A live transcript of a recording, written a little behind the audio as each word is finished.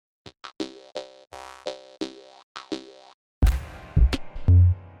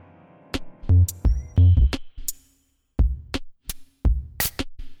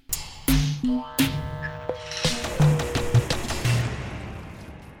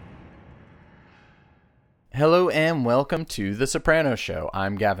Hello and welcome to The Sopranos Show.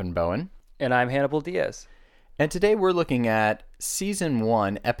 I'm Gavin Bowen. And I'm Hannibal Diaz. And today we're looking at Season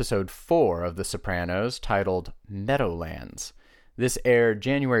 1, Episode 4 of The Sopranos, titled Meadowlands. This aired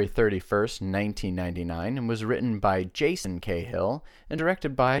January 31st, 1999, and was written by Jason Cahill and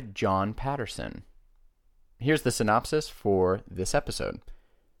directed by John Patterson. Here's the synopsis for this episode.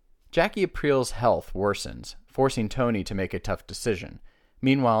 Jackie April's health worsens, forcing Tony to make a tough decision.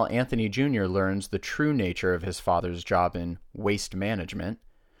 Meanwhile, Anthony Jr. learns the true nature of his father's job in waste management.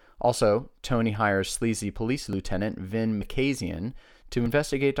 Also, Tony hires sleazy police lieutenant Vin Makazian to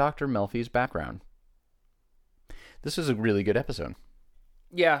investigate Dr. Melfi's background. This was a really good episode.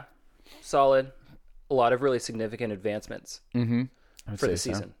 Yeah, solid. A lot of really significant advancements for the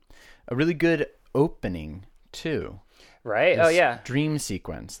season. A really good opening, too. Right? This dream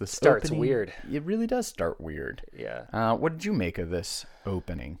sequence. The starts opening, weird. It really does start weird. Yeah. What did you make of this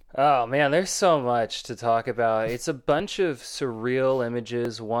opening? Oh, man, there's so much to talk about. It's a bunch of surreal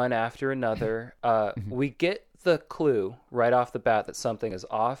images, one after another. We get the clue right off the bat that something is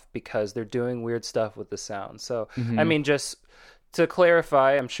off because they're doing weird stuff with the sound. So, I mean, just to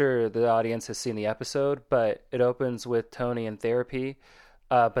clarify, I'm sure the audience has seen the episode, but it opens with Tony in therapy,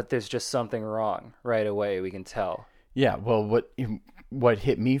 but there's just something wrong right away, we can tell. Yeah, well, what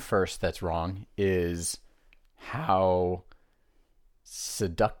hit me first that's wrong is how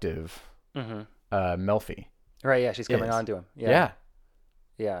seductive Melfi. Right, yeah, she's coming on to him. Yeah.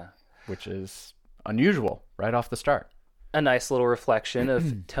 Which is unusual right off the start. A nice little reflection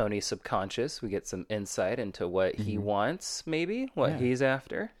of Tony's subconscious. We get some insight into what he wants, maybe, what he's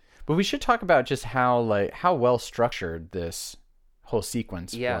after. But we should talk about just how well structured this whole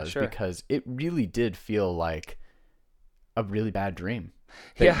sequence was, sure. Because it really did feel like a really bad dream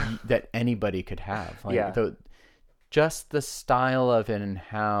that anybody could have. Just the style of it and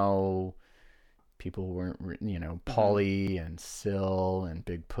how people weren't, Paulie and Syl and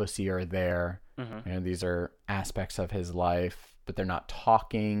Big Pussy are there. These are aspects of his life, but they're not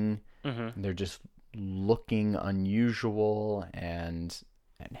talking. They're just looking unusual, and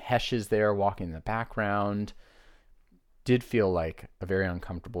Hesh is there walking in the background. Did feel like a very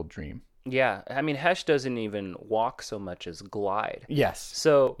uncomfortable dream. Yeah, I mean, Hesh doesn't even walk so much as glide. Yes.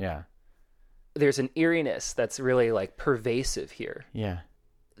 So there's an eeriness that's really pervasive here. Yeah.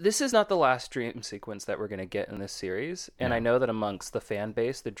 This is not the last dream sequence that we're going to get in this series. And I know that amongst the fan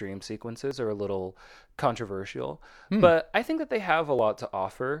base, the dream sequences are a little controversial. But I think that they have a lot to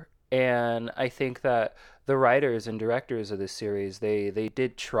offer. And I think that the writers and directors of this series, they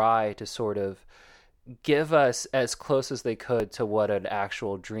did try to sort of give us as close as they could to what an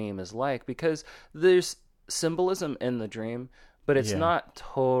actual dream is like, because there's symbolism in the dream, but it's not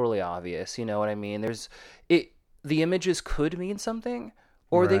totally obvious. You know what I mean? The images could mean something,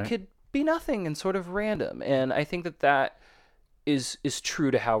 or they could be nothing and sort of random. And I think that is true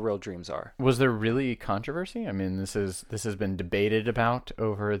to how real dreams are. Was there really controversy? I mean, this has been debated about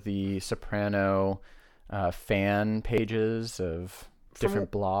over the Soprano fan pages of different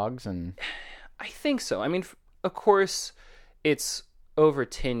blogs and. I think so. I mean, of course, it's over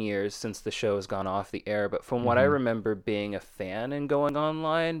 10 years since the show has gone off the air, but from what I remember being a fan and going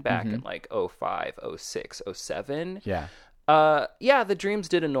online back in 05, 06, 07, the dreams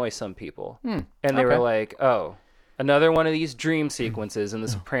did annoy some people. And they were like, oh, another one of these dream sequences in The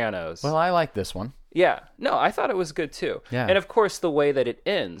Sopranos. Well, I like this one. Yeah. No, I thought it was good too. Yeah. And of course, the way that it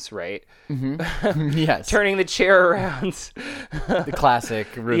ends, right? Yes. Turning the chair around. The classic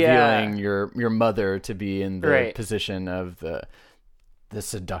revealing your mother to be in the position of the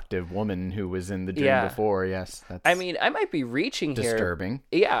seductive woman who was in the dream before. Yes. I mean, I might be reaching disturbing.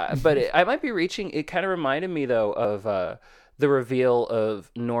 Here. Yeah, but I might be reaching. It kind of reminded me, though, of the reveal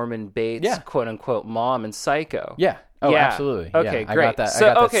of Norman Bates' quote-unquote mom in Psycho. Yeah. Oh, absolutely. Okay, yeah, great. I got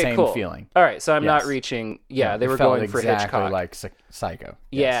that same cool. feeling. All right, so I'm not reaching. Yeah, they were going for exactly Hitchcock. Like Psycho.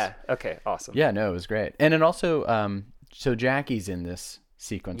 Yes. Yeah. Okay. Awesome. Yeah. No, it was great. And then also, so Jackie's in this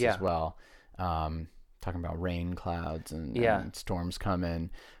sequence as well, talking about rain clouds and storms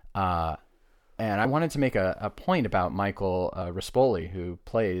coming. And I wanted to make a point about Michael Rispoli, who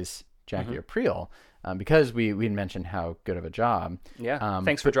plays Jackie Aprile. Because we mentioned how good of a job. Yeah.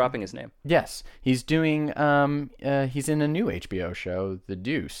 Thanks for dropping his name. Yes, he's doing. He's in a new HBO show, The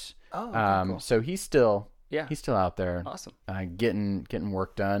Deuce. Oh, okay, cool. So he's still out there. Awesome. Getting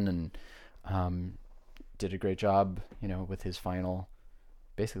work done, and did a great job. With his final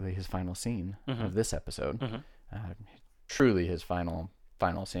scene of this episode. Truly his final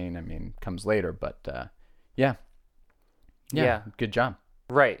scene. I mean, comes later, but good job.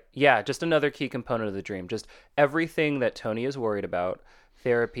 Right. Yeah. Just another key component of the dream. Just everything that Tony is worried about,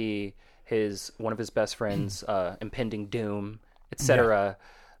 therapy, one of his best friends' impending doom, etc.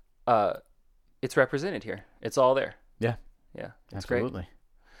 It's represented here. It's all there. Yeah. Yeah. It's Absolutely. great.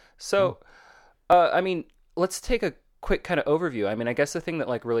 So, I mean, let's take a quick kind of overview. I mean, I guess the thing that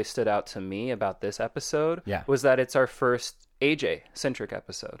like really stood out to me about this episode was that it's our first AJ centric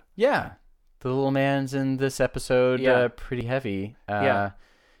episode. Yeah. The little man's in this episode pretty heavy.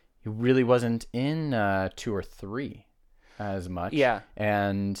 He really wasn't in 2 or 3 as much. Yeah.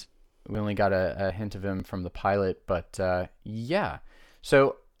 And we only got a hint of him from the pilot, but yeah.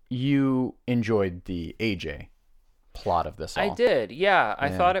 So you enjoyed the AJ plot of this all. I did, yeah. I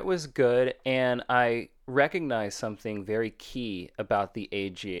thought it was good, and I recognized something very key about the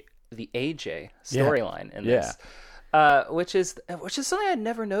AJ storyline in this. Which is something I'd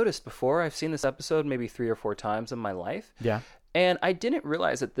never noticed before. I've seen this episode maybe 3 or 4 times in my life. Yeah. And I didn't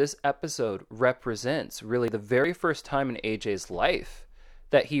realize that this episode represents really the very first time in AJ's life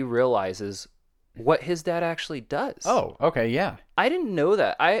that he realizes what his dad actually does. Oh, okay, yeah. I didn't know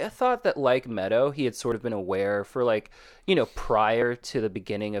that. I thought that, like Meadow, he had sort of been aware for, like, you know, prior to the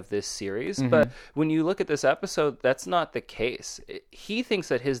beginning of this series. Mm-hmm. But when you look at this episode, that's not the case. He thinks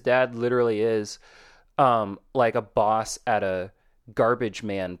that his dad literally is like a boss at a garbage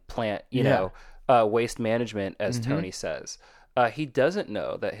man plant, you know, waste management, as Tony says. He doesn't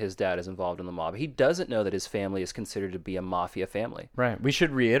know that his dad is involved in the mob. He doesn't know that his family is considered to be a mafia family. Right. We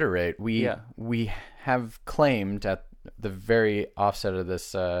should reiterate, we have claimed at the very offset of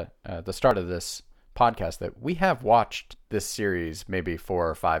this, the start of this podcast, that we have watched this series maybe 4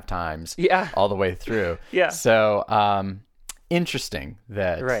 or 5 times all the way through. So interesting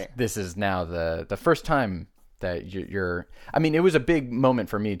that this is now the first time that you're... I mean, it was a big moment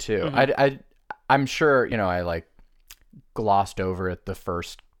for me too. I'm sure, you know, I like glossed over it the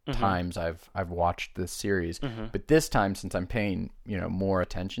first times I've watched this series, but this time, since I'm paying, you know, more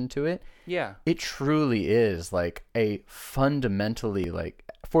attention to it, it truly is like a fundamentally, like,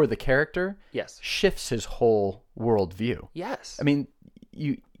 for the character, shifts his whole worldview. I mean,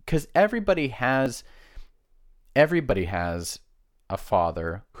 because everybody has a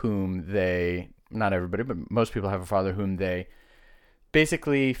father whom they, not everybody, but most people have a father whom they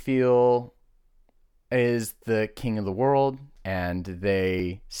basically feel is the king of the world, and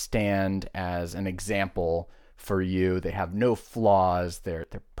they stand as an example for you. They have no flaws. They're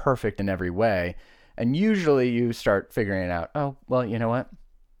perfect in every way. And usually you start figuring out, oh, well, you know what?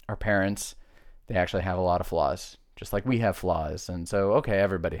 Our parents, they actually have a lot of flaws, just like we have flaws. And so, okay,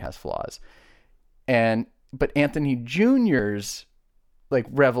 everybody has flaws. But Anthony Jr.'s like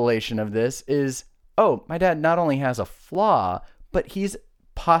revelation of this is, oh, my dad not only has a flaw, but he's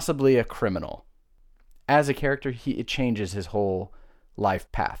possibly a criminal. As a character, it changes his whole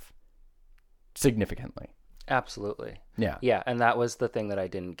life path significally. Absolutely. Yeah. Yeah, and that was the thing that I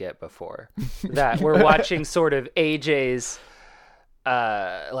didn't get before. That we're watching sort of AJ's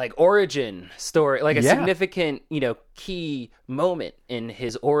like origin story, like a significant, you know, key moment in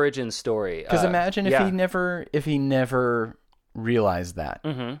his origin story. Because imagine if he never realized that.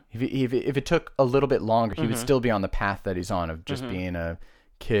 If it took a little bit longer, he would still be on the path that he's on of just being a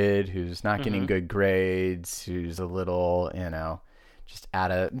kid who's not getting good grades, who's a little, you know,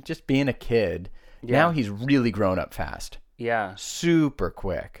 just being a kid. Now he's really grown up fast. Super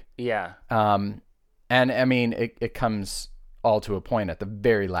quick. And I mean, it comes all to a point at the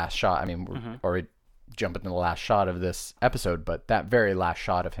very last shot. I mean, we're already jumping to the last shot of this episode, but that very last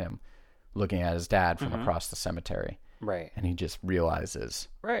shot of him looking at his dad from across the cemetery. Right. And he just realizes,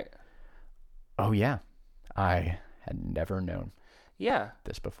 oh yeah, I had never known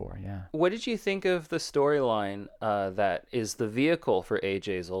this before. What did you think of the storyline that is the vehicle for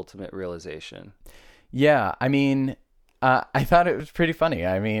AJ's ultimate realization? I mean, I thought it was pretty funny.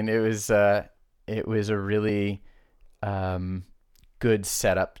 I mean, it was a really good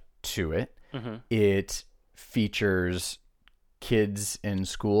setup to it. It features kids in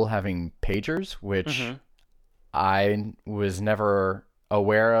school having pagers, which I was never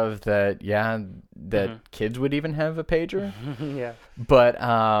aware of, that kids would even have a pager. But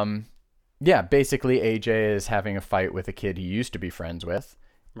basically AJ is having a fight with a kid he used to be friends with,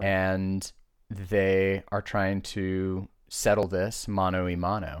 and they are trying to settle this mano a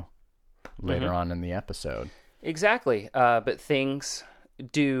mano later on in the episode. Exactly. But things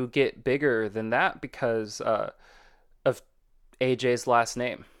do get bigger than that because of AJ's last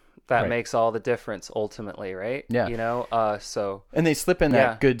name. That makes all the difference ultimately, right? You know, so... And they slip in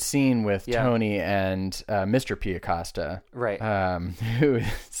that good scene with Tony and Mr. Piacosta. Who is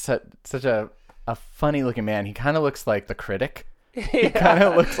such a funny-looking man. He kind of looks like the critic He kind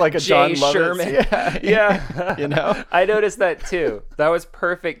of looks like a Jay John Lovitz. Sherman. Yeah. You know? I noticed that too. That was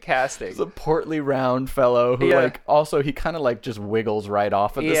perfect casting. He's a portly, round fellow who, like, also he kind of like just wiggles right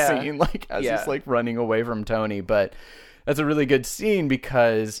off of the scene, like as he's like running away from Tony. But that's a really good scene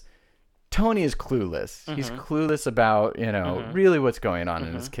because Tony is clueless. He's clueless about, you know, really what's going on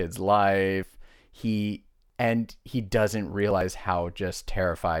in his kid's life. He doesn't realize how just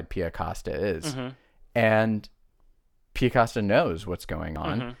terrified Pia Costa is. And Pia Costa knows what's going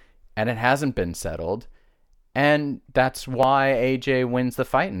on, and it hasn't been settled. And that's why AJ wins the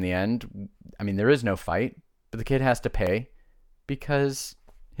fight in the end. I mean, there is no fight, but the kid has to pay because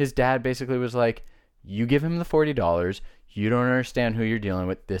his dad basically was like, you give him the $40. You don't understand who you're dealing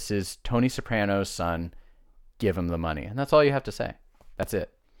with. This is Tony Soprano's son. Give him the money. And that's all you have to say. That's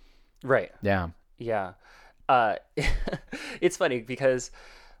it. Right. Yeah. Yeah. It's funny because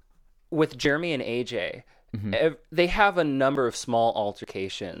with Jeremy and AJ, they have a number of small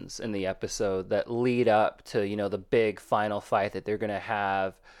altercations in the episode that lead up to, you know, the big final fight that they're going to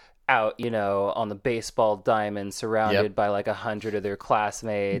have out, you know, on the baseball diamond surrounded by like 100 of their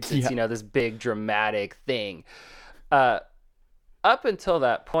classmates. It's, you know, this big dramatic thing. Up until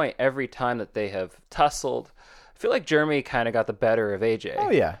that point, every time that they have tussled, I feel like Jeremy kind of got the better of AJ. Oh,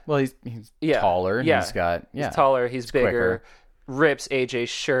 yeah. Well, he's taller. Yeah. He's taller. He's bigger. Quicker. Rips AJ's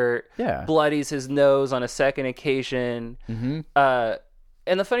shirt, bloodies his nose on a second occasion. And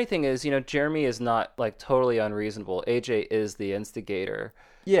the funny thing is, you know, Jeremy is not like totally unreasonable. AJ is the instigator.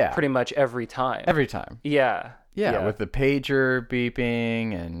 Yeah. Pretty much every time. Every time. Yeah. Yeah. With the pager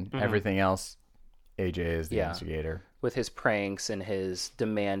beeping and everything else, AJ is the instigator. With his pranks and his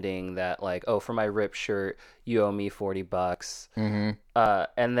demanding that, like, oh, for my ripped shirt, you owe me $40.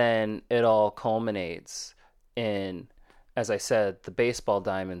 And then it all culminates in, as I said, the baseball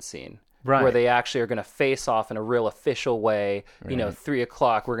diamond scene. Right. Where they actually are going to face off in a real official way. Right. You know,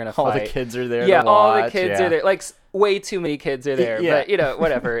 3:00, we're going to fight. All the kids are there. Yeah, to all watch. the kids are there. Like, way too many kids are there. But, you know,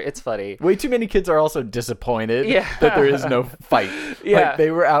 whatever. It's funny. Way too many kids are also disappointed that there is no fight. Yeah. Like, they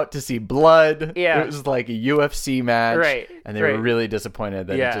were out to see blood. Yeah. It was like a UFC match. Right. And they were really disappointed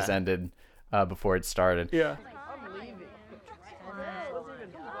that it just ended before it started. Yeah.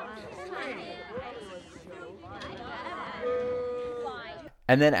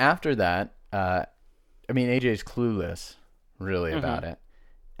 And then after that, I mean, AJ's clueless, really, about it.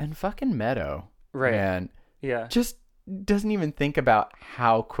 And fucking Meadow, man, just doesn't even think about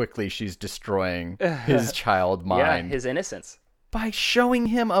how quickly she's destroying his child mind. Yeah, his innocence. By showing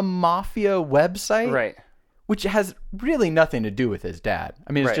him a mafia website. Right. Which has really nothing to do with his dad.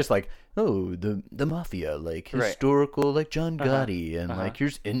 I mean, it's just like, oh, the mafia, like historical, like John Gotti, and like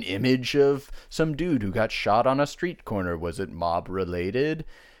here's an image of some dude who got shot on a street corner. Was it mob related?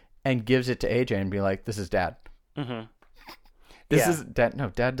 And gives it to AJ and be like, this is dad. This is dad. No,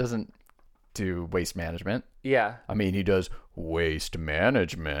 dad doesn't do waste management. Yeah. I mean, he does waste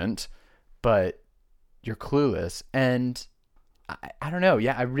management, but you're clueless. And I don't know.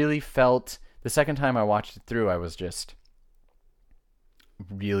 Yeah, I really felt... The second time I watched it through, I was just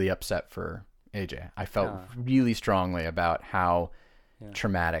really upset for AJ. I felt really strongly about how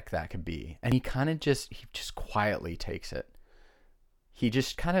traumatic that could be. And he just quietly takes it. He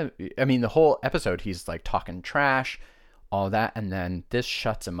just kind of, I mean, the whole episode, he's like talking trash, all that. And then this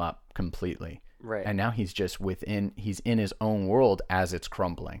shuts him up completely. Right. And now he's just he's in his own world as it's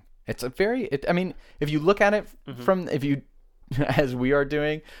crumbling. It's I mean, if you look at it as we are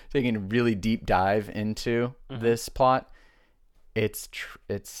doing, taking a really deep dive into this plot, it's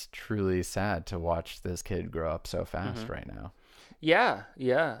truly sad to watch this kid grow up so fast right now. Yeah.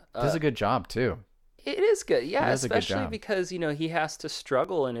 Does a good job too. It is good, yeah, especially because, you know, he has to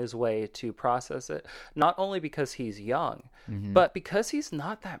struggle in his way to process it, not only because he's young, but because he's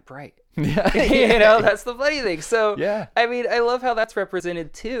not that bright. You know, that's the funny thing. So, I mean, I love how that's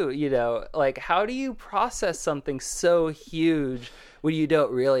represented too, you know, like, how do you process something so huge when you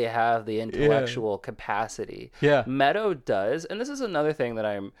don't really have the intellectual capacity? Meadow does, and this is another thing that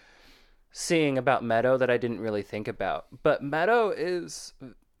I'm seeing about Meadow that I didn't really think about, but Meadow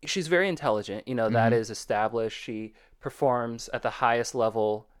she's very intelligent, you know, that is established. She performs at the highest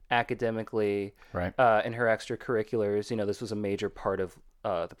level academically, in her extracurriculars. You know, this was a major part of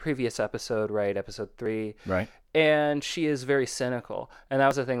the previous episode, right? Episode 3. Right. And she is very cynical. And that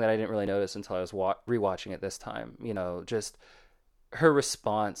was the thing that I didn't really notice until I was rewatching it this time. You know, just her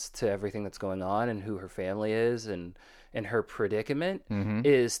response to everything that's going on and who her family is and her predicament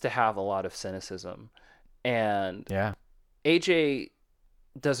is to have a lot of cynicism. And AJ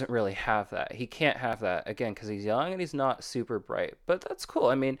doesn't really have that. He can't have that, again, because he's young and he's not super bright. But that's cool.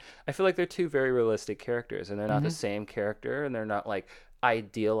 I mean, I feel like they're two very realistic characters, and they're not the same character, and they're not like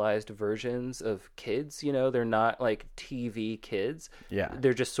idealized versions of kids. You know, they're not like TV kids. Yeah.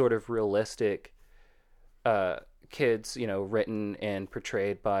 They're just sort of realistic kids, you know, written and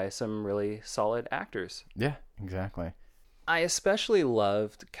portrayed by some really solid actors. Yeah, exactly. I especially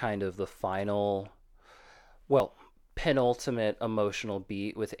loved kind of the final, well, penultimate emotional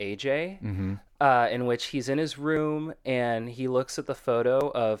beat with AJ, in which he's in his room and he looks at the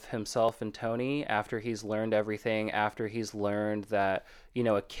photo of himself and Tony after he's learned everything, after he's learned that, you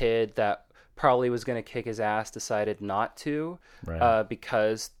know, a kid that probably was going to kick his ass decided not to,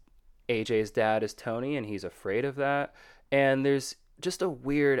 because AJ's dad is Tony and he's afraid of that. And there's just a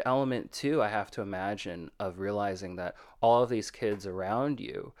weird element too, I have to imagine, of realizing that all of these kids around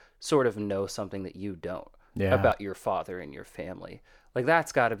you sort of know something that you don't. About your father and your family. Like,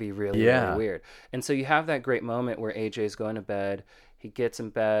 that's got to be really, really weird. And so you have that great moment where AJ's going to bed. He gets in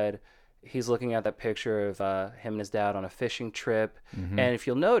bed. He's looking at that picture of him and his dad on a fishing trip. And if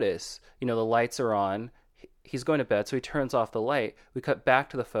you'll notice, you know, the lights are on. He's going to bed, so he turns off the light. We cut back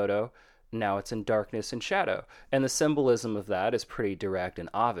to the photo. Now it's in darkness and shadow. And the symbolism of that is pretty direct and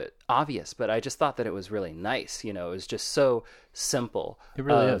obvious. But I just thought that it was really nice. You know, it was just so simple. It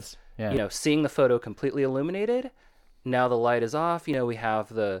really is. Yeah. You know, seeing the photo completely illuminated, now the light is off, you know, we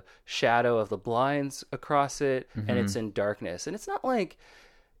have the shadow of the blinds across it, and it's in darkness. And it's not like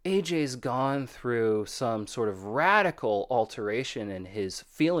AJ's gone through some sort of radical alteration in his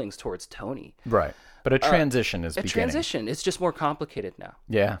feelings towards Tony. Right. But a transition is beginning. Transition. It's just more complicated now.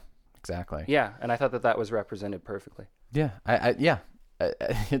 Yeah, exactly. Yeah, and I thought that was represented perfectly. Yeah,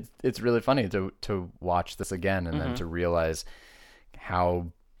 it's really funny to watch this again and then to realize how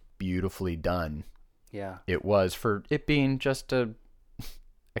beautifully done it was for it being just a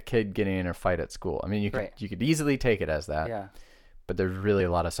kid getting in a fight at school. I mean, you could easily take it as that, but there's really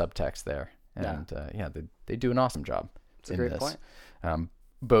a lot of subtext there, and they do an awesome job. It's a great point.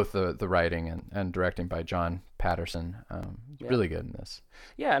 Both the writing and directing by John Patterson, really good in this.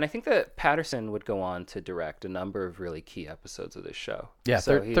 Yeah, and I think that Patterson would go on to direct a number of really key episodes of this show. Yeah,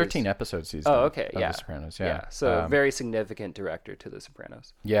 so 13 episodes he's done of The Sopranos. Yeah, so very significant director to The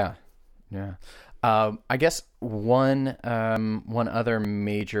Sopranos. Yeah. I guess one other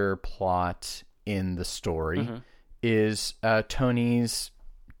major plot in the story is Tony's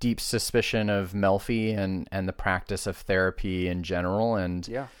deep suspicion of Melfi and the practice of therapy in general, and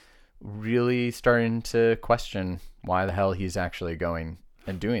really starting to question why the hell he's actually going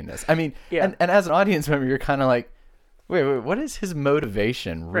and doing this. I mean, and as an audience member, you're kind of like, wait, what is his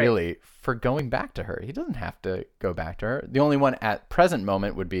motivation really for going back to her? He doesn't have to go back to her. The only one at present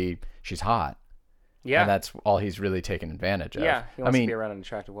moment would be she's hot. Yeah. And that's all he's really taken advantage of. Yeah, he wants to be around an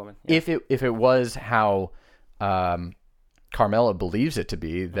attractive woman. Yeah. If it was how Carmela believes it to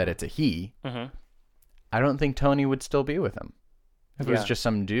be, that it's a he, I don't think Tony would still be with him if it was just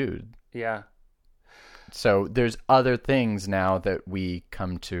some dude. Yeah. So there's other things now that we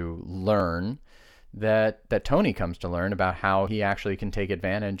come to learn, that Tony comes to learn about how he actually can take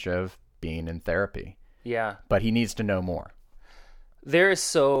advantage of being in therapy. Yeah. But he needs to know more. There is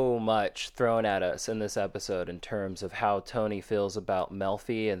so much thrown at us in this episode in terms of how Tony feels about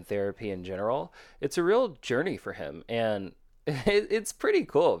Melfi and therapy in general. It's a real journey for him, and it's pretty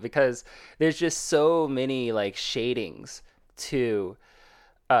cool because there's just so many like shadings to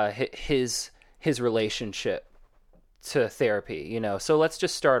his relationship to therapy, you know. So let's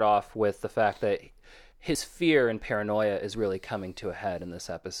just start off with the fact that his fear and paranoia is really coming to a head in this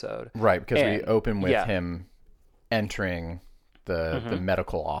episode. Right, because we open with him entering the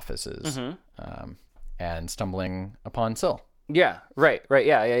medical offices and stumbling upon Syl. Yeah, right.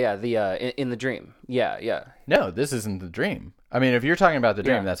 Yeah. In the dream. Yeah. No, this isn't the dream. I mean, if you're talking about the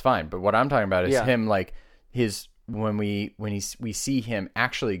dream, that's fine. But what I'm talking about is him, like when we see him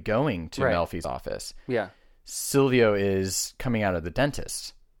actually going to Melfi's office. Yeah. Silvio is coming out of the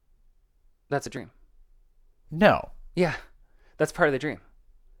dentist. That's a dream. No. Yeah, that's part of the dream.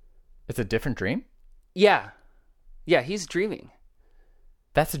 It's a different dream? Yeah, he's dreaming.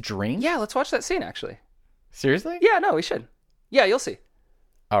 That's a dream? Yeah, let's watch that scene, actually. Seriously? Yeah, no, we should. Yeah, you'll see.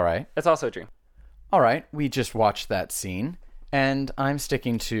 All right. That's also a dream. All right, we just watched that scene, and I'm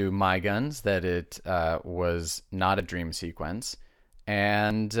sticking to my guns that it was not a dream sequence.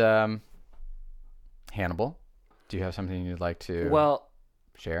 And Hannibal, do you have something you'd like to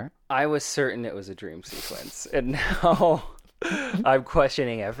share? I was certain it was a dream sequence, and now I'm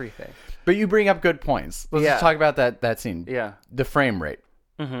questioning everything. But you bring up good points. Let's just talk about that scene. Yeah. The frame rate.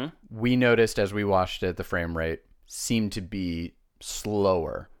 We noticed as we watched it, the frame rate seemed to be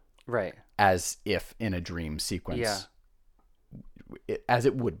slower. Right. As if in a dream sequence. Yeah. As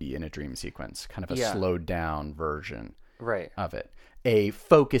it would be in a dream sequence. Kind of a slowed down version of it. A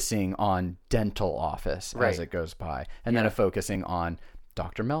focusing on dental office as it goes by. And then a focusing on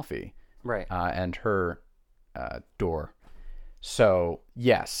Dr. Melfi. Right. And her door. So,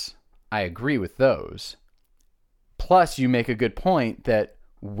 yes, I agree with those. Plus, you make a good point that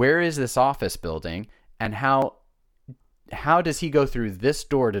where is this office building and how does he go through this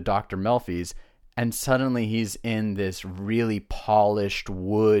door to Dr. Melfi's and suddenly he's in this really polished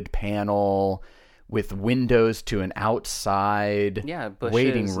wood panel with windows to an outside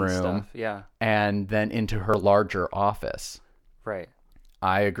waiting room and then into her larger office. Right.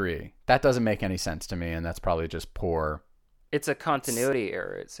 I agree. That doesn't make any sense to me, and that's probably just poor. It's a continuity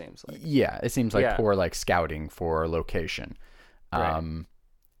error, it seems like. Yeah, it seems like poor scouting for location. Right.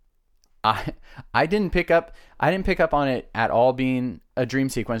 I didn't pick up on it at all being a dream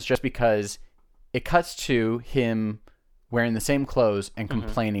sequence just because it cuts to him wearing the same clothes and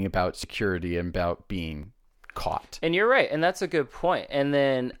complaining about security and about being caught. And you're right, and that's a good point. And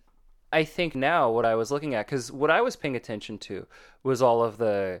then I think now what I was looking at, because what I was paying attention to was all of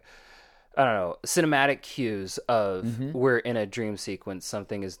the, I don't know, cinematic cues of we're in a dream sequence,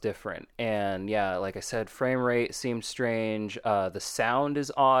 something is different. And yeah, like I said, frame rate seemed strange. The sound is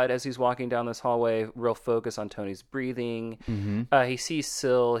odd as he's walking down this hallway, real focus on Tony's breathing. He sees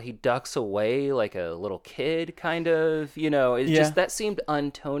Syl, he ducks away like a little kid, kind of, it's just, that seemed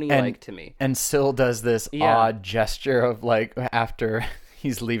un-Tony-like to me. And Syl does this odd gesture of after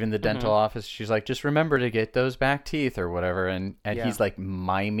he's leaving the dental office, she's like, just remember to get those back teeth or whatever. And he's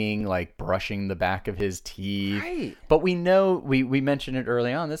miming, brushing the back of his teeth. Right. But we know, we mentioned it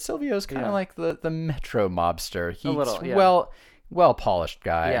early on, that Silvio's kind of like the metro mobster. He's well polished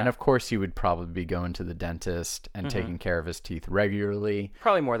guy. And of course he would probably be going to the dentist and taking care of his teeth regularly.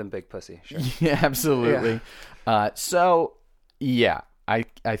 Probably more than Big Pussy. Sure. Yeah, absolutely. Yeah. I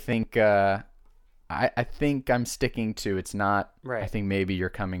think... I think I'm sticking to it's not. Right. I think maybe you're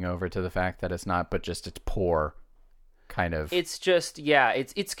coming over to the fact that it's not, but just it's poor, kind of. It's just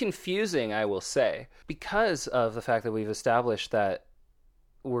it's confusing, I will say, because of the fact that we've established that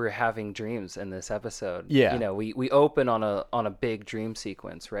we're having dreams in this episode. Yeah, we open on a big dream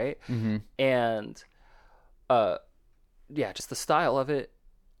sequence, right? And just the style of it.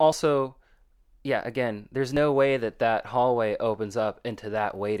 Also, again, there's no way that hallway opens up into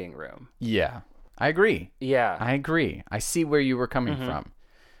that waiting room. Yeah. I agree. Yeah. I agree. I see where you were coming from.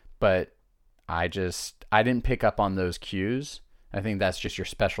 But I didn't pick up on those cues. I think that's just your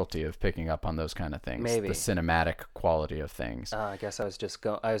specialty of picking up on those kind of things. Maybe. The cinematic quality of things. I guess I was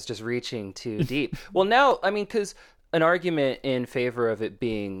just reaching too deep. Well, now, I mean, because an argument in favor of it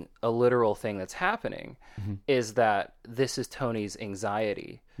being a literal thing that's happening is that this is Tony's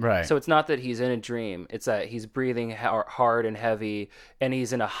anxiety. Right. So it's not that he's in a dream. It's that he's breathing hard and heavy, and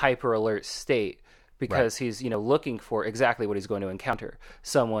he's in a hyper alert state because he's, looking for exactly what he's going to encounter.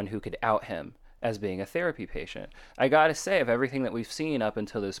 Someone who could out him as being a therapy patient. I got to say, of everything that we've seen up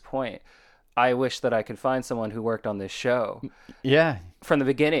until this point, I wish that I could find someone who worked on this show from the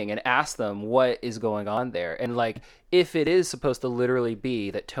beginning and ask them what is going on there. And if it is supposed to literally be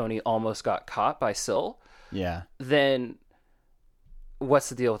that Tony almost got caught by Syl, then what's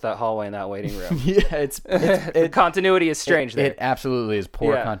the deal with that hallway and that waiting room? It's the continuity is strange there. It absolutely is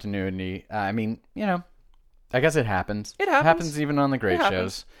poor continuity. I mean, I guess it happens. It happens even on the great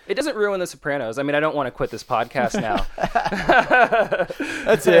shows. It doesn't ruin The Sopranos. I mean, I don't want to quit this podcast now.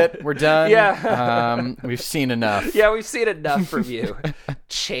 That's it. We're done. Yeah. We've seen enough. Yeah, we've seen enough from you,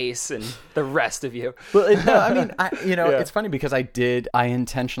 Chase, and the rest of you. Well, it's funny because I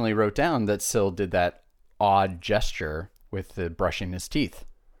intentionally wrote down that Syl did that odd gesture with the brushing his teeth.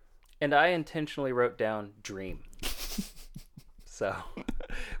 And I intentionally wrote down dream. So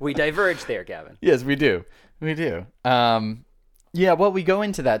we diverge there, Gavin. Yes, we do. We do. Well, we go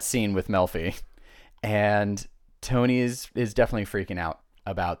into that scene with Melfi, and Tony is definitely freaking out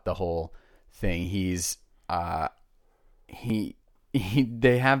about the whole thing. He's they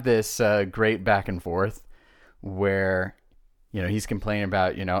have this great back and forth where he's complaining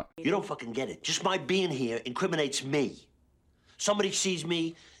about you don't fucking get it. Just my being here incriminates me. Somebody sees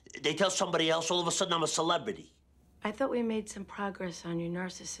me, they tell somebody else, all of a sudden I'm a celebrity. I thought we made some progress on your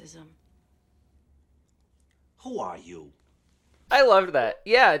narcissism. Who are you? I loved that.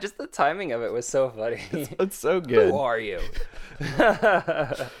 Yeah, just the timing of it was so funny. It's so good. Who are you?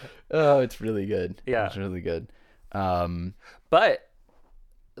 Oh, it's really good. Yeah. It's really good. But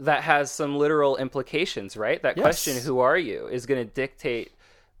that has some literal implications, right? That question, who are you, is going to dictate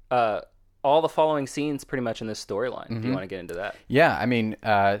all the following scenes pretty much in this storyline. Do you want to get into that? Yeah, I mean,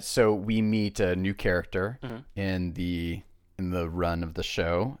 so we meet a new character in the run of the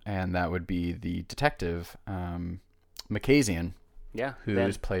show, and that would be the detective, Makazian, who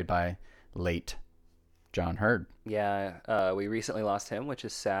is played by late John Hurd. Yeah, we recently lost him, which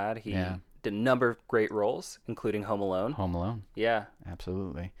is sad. He did a number of great roles, including Home Alone. Home Alone. Yeah.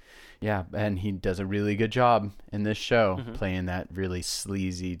 Absolutely. Yeah, and he does a really good job in this show, playing that really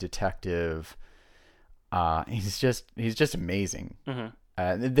sleazy detective. He's just amazing.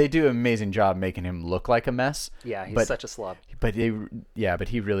 They do an amazing job making him look like a mess. Yeah, he's such a slob. But he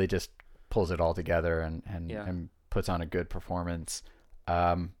really just pulls it all together and puts on a good performance.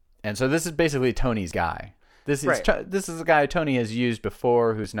 And so this is basically Tony's guy. This is a guy Tony has used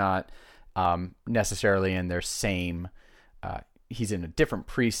before, who's not necessarily in their same. He's in a different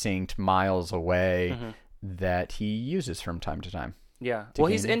precinct, miles away, that he uses from time to time. Yeah. Well,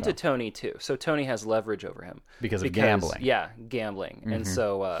 he's into Tony too, so Tony has leverage over him because of gambling. Yeah, gambling, and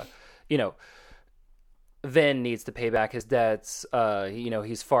so Vin needs to pay back his debts.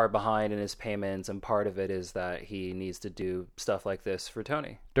 He's far behind in his payments, and part of it is that he needs to do stuff like this for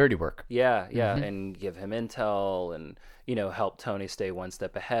Tony. Dirty work. Yeah, and give him intel, and help Tony stay one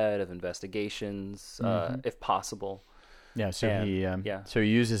step ahead of investigations, if possible. Yeah, so he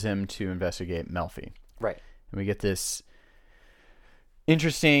uses him to investigate Melfi. Right. And we get this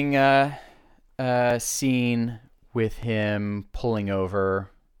interesting scene with him pulling over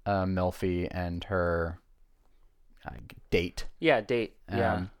Melfi and her date. Yeah, date.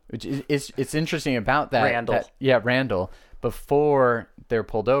 Which it's interesting about that. Randall. Randall. Before they're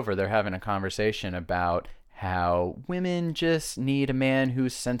pulled over, they're having a conversation about how women just need a man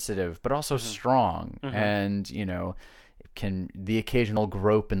who's sensitive but also strong, and can the occasional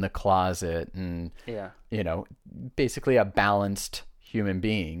grope in the closet, and basically a balanced human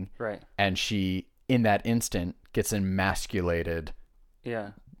being. Right. And she, in that instant, gets emasculated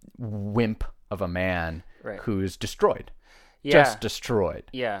wimp of a man who's destroyed. Just destroyed.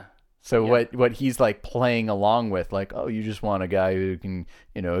 Yeah. So what he's like playing along with, like, oh, you just want a guy who can,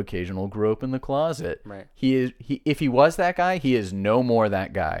 occasional grope in the closet. Right. If he was that guy, he is no more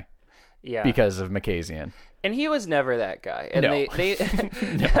that guy. Yeah. Because of Makazian. And he was never that guy. And no.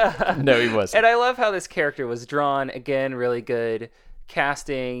 No, he wasn't. And I love how this character was drawn. Again, really good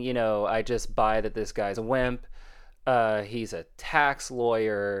casting. I just buy that this guy's a wimp. He's a tax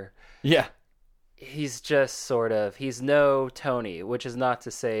lawyer. Yeah. He's just he's no Tony, which is not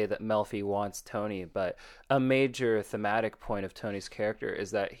to say that Melfi wants Tony, but a major thematic point of Tony's character is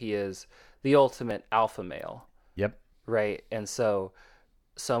that he is the ultimate alpha male. Yep. Right. And so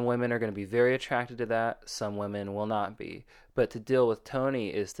some women are going to be very attracted to that. Some women will not be. But to deal with Tony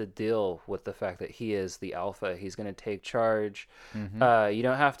is to deal with the fact that he is the alpha. He's going to take charge. You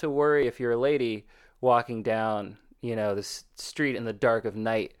don't have to worry if you're a lady walking down, the street in the dark of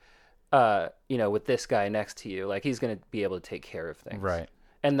night, with this guy next to you. Like, he's going to be able to take care of things. Right.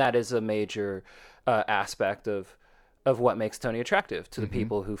 And that is a major aspect of what makes Tony attractive to the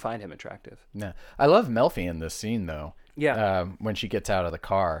people who find him attractive. Yeah. I love Melfi in this scene, though. Yeah. When she gets out of the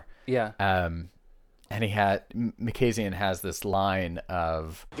car. Yeah. And Makazian has this line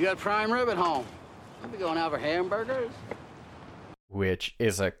of, "You got prime rib at home. I'll be going out for hamburgers." Which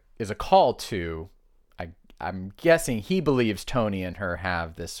is a call to, I'm guessing he believes Tony and her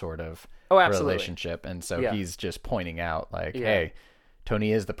have this sort of relationship, and so he's just pointing out, like, hey,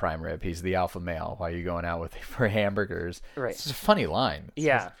 Tony is the prime rib. He's the alpha male. Why are you going out for hamburgers? Right. It's a funny line.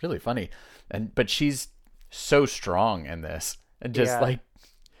 It's really funny. But she's so strong in this. And just like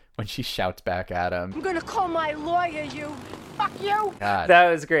when she shouts back at him. I'm gonna call my lawyer, you. Fuck you. God. That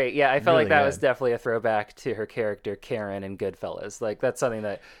was great. Yeah, I felt Really like that good. was definitely a throwback to her character, Karen, in Goodfellas. Like, that's something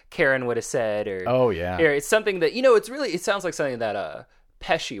that Karen would have said. Or it's something that, it sounds like something that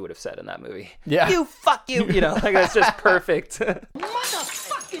Pesci would have said in that movie. Yeah. You, fuck you. Like, that's just perfect.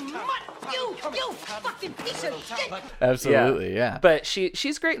 Motherfucking you fucking piece of shit. Absolutely, yeah. But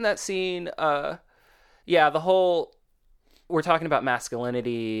she's great in that scene. The whole, we're talking about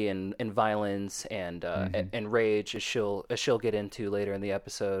masculinity and violence and rage, as she'll get into later in the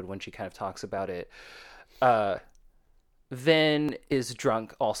episode when she kind of talks about it. Vin is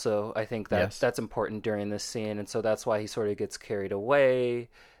drunk also. I think that's important during this scene, and so that's why he sort of gets carried away,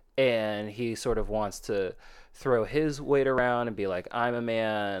 and he sort of wants to throw his weight around and be like, I'm a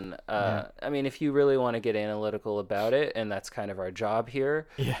man. I mean, if you really want to get analytical about it, and that's kind of our job here,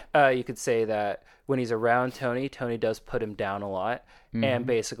 you could say that when he's around Tony does put him down a lot and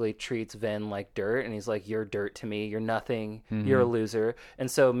basically treats Vin like dirt. And he's like, you're dirt to me. You're nothing. You're a loser. And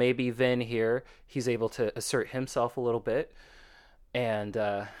so maybe Vin here, he's able to assert himself a little bit. And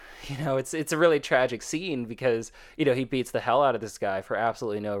it's a really tragic scene because he beats the hell out of this guy for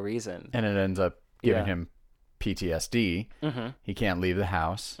absolutely no reason, and it ends up giving him PTSD. He can't leave the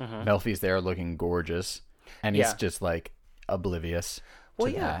house. Melfi's there looking gorgeous, and he's just like oblivious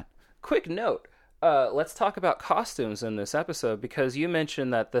to that. Quick note. Let's talk about costumes in this episode, because you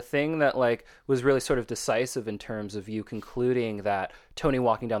mentioned that the thing that like was really sort of decisive in terms of you concluding that Tony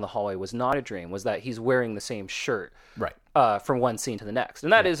walking down the hallway was not a dream was that he's wearing the same shirt Right. From one scene to the next.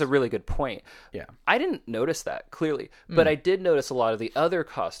 And that is a really good point. Yeah. I didn't notice that clearly, but I did notice a lot of the other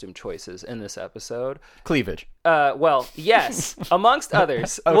costume choices in this episode. Cleavage. Well, yes, amongst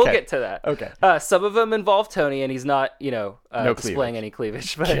others. We'll get to that. Okay. Some of them involve Tony, and he's not, No displaying cleavage. any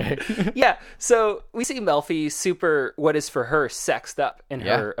cleavage. But yeah, so we see Melfi super, what is for her, sexed up in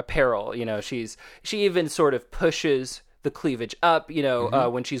her apparel. She even sort of pushes the cleavage up,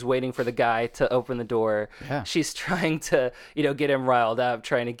 when she's waiting for the guy to open the door. Yeah. She's trying to, get him riled up,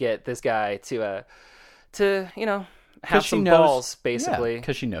 trying to get this guy to have some balls, basically.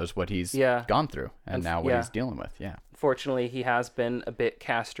 Because she knows what he's Yeah. gone through and now what he's dealing with. Yeah. Fortunately, he has been a bit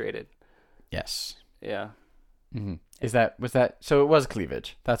castrated. Yes. Yeah. So it was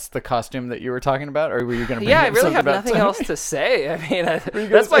cleavage. That's the costume that you were talking about, or were you going to bring Yeah, I up really something have about nothing Tony? else to say. I mean,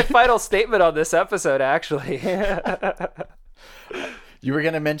 that's my final statement on this episode, actually. You were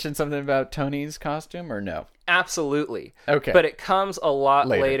going to mention something about Tony's costume, or no? Absolutely. Okay. But it comes a lot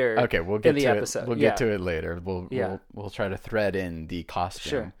later. Okay, we'll get in the to episode. it. We'll get to it later. We'll Yeah. we'll try to thread in the costume,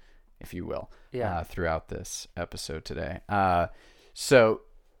 Sure. if you will, Yeah. throughout this episode today.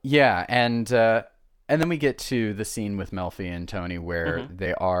 And then we get to the scene with Melfi and Tony where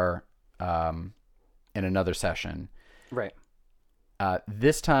they are in another session. Right.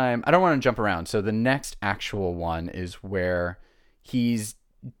 This time, I don't want to jump around. So the next actual one is where he's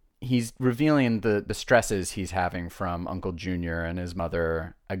revealing the stresses he's having from Uncle Junior and his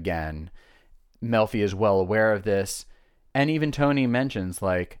mother again. Melfi is well aware of this. And even Tony mentions,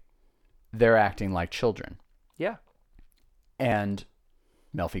 like, they're acting like children. Yeah. And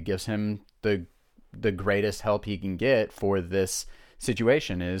Melfi gives him the greatest help he can get for this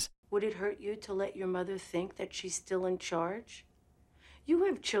situation is, Would it hurt you to let your mother think that she's still in charge? You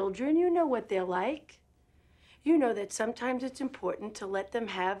have children. You know what they're like. You know that sometimes it's important to let them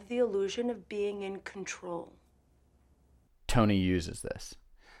have the illusion of being in control. Tony uses this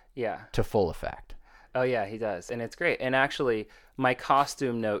Yeah. to full effect. Oh, yeah, he does. And it's great. And actually, my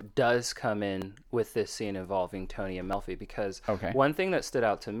costume note does come in with this scene involving Tony and Melfi, because one thing that stood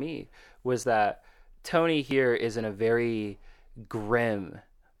out to me was that Tony here is in a very grim,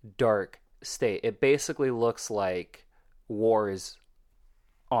 dark state. It basically looks like war is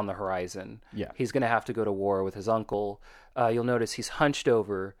on the horizon. Yeah. He's going to have to go to war with his uncle. You'll notice he's hunched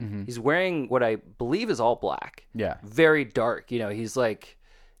over. He's wearing what I believe is all black. Yeah. Very dark. He's like...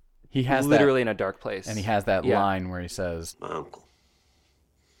 He has literally in a dark place. And he has that line where he says, My uncle.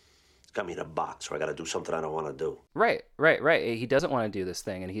 He's got me in a box where I got to do something I don't want to do. Right. He doesn't want to do this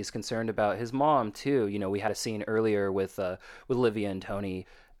thing, and he's concerned about his mom, too. We had a scene earlier with Olivia and Tony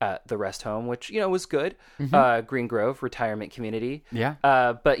at the rest home, which, was good. Green Grove, retirement community. Yeah.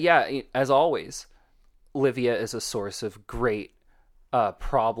 But yeah, as always, Olivia is a source of great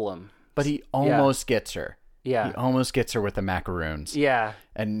problem. But he almost gets her. Yeah. He almost gets her with the macaroons. Yeah.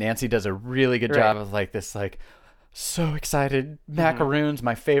 And Nancy does a really good job of like this, like, so excited, macaroons,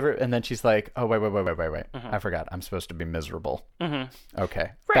 my favorite. And then she's like, oh, wait. I forgot. I'm supposed to be miserable. Okay.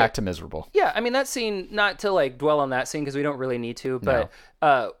 Back to miserable. Yeah. I mean, that scene, not to like dwell on that scene because we don't really need to, but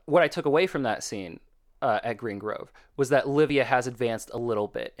what I took away from that scene at Green Grove was that Olivia has advanced a little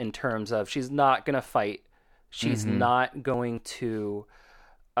bit in terms of she's not going to fight. She's not going to...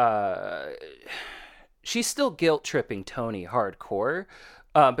 she's still guilt-tripping Tony hardcore,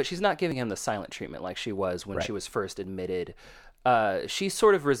 but she's not giving him the silent treatment like she was when she was first admitted. She's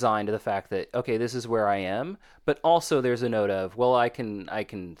sort of resigned to the fact that, okay, this is where I am, but also there's a note of, well, I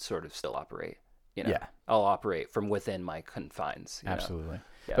can sort of still operate. I'll operate from within my confines. Absolutely.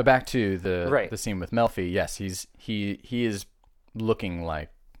 Yeah. But back to the scene with Melfi. Yes, he is looking like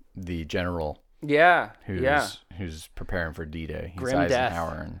the general. Yeah. Who's preparing for D-Day. He's Grim death.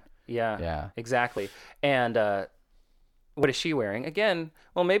 Eisenhower and Yeah, exactly. And what is she wearing? Again,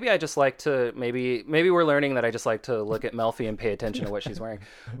 well, maybe I just like to, maybe we're learning that I just like to look at Melfi and pay attention to what she's wearing.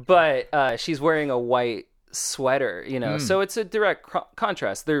 But she's wearing a white sweater, so it's a direct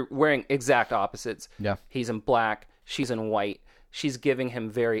contrast. They're wearing exact opposites. Yeah. He's in black, she's in white. She's giving him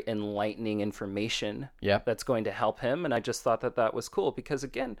very enlightening information that's going to help him. And I just thought that was cool because,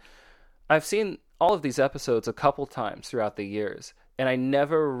 again, I've seen all of these episodes a couple times throughout the years, and I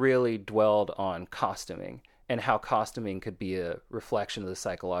never really dwelled on costuming and how costuming could be a reflection of the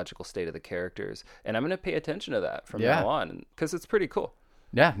psychological state of the characters. And I'm going to pay attention to that from now on, because it's pretty cool.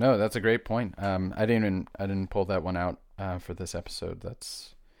 Yeah, no, that's a great point. I didn't pull that one out for this episode.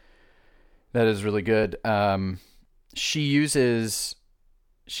 That is really good. She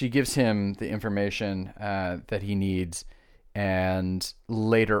gives him the information that he needs, and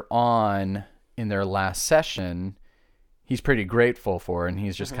later on in their last session, he's pretty grateful for, and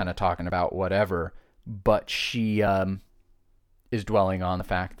he's just kind of talking about whatever. But she is dwelling on the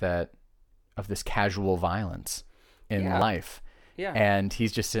fact of this casual violence in life. Yeah. And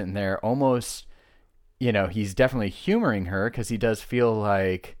he's just sitting there almost, he's definitely humoring her, because he does feel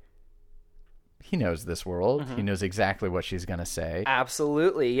like he knows this world. He knows exactly what she's going to say.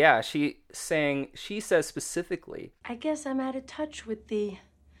 Absolutely. Yeah. She says specifically, I guess I'm out of touch with the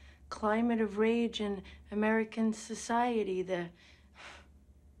climate of rage in American society, the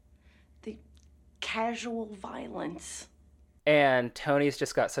casual violence. And Tony's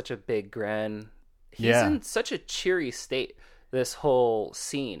just got such a big grin. He's in such a cheery state this whole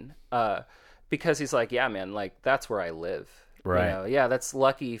scene, because he's like, yeah, man, like, that's where I live. Right. Yeah, that's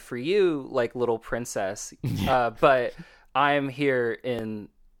lucky for you, like, little princess. But I'm here in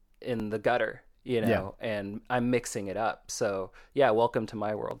the gutter, and I'm mixing it up. So, yeah, welcome to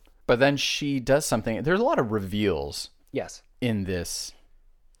my world. But then she does something. There's a lot of reveals. Yes. In this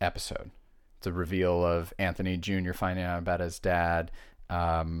episode. It's a reveal of Anthony Jr. finding out about his dad.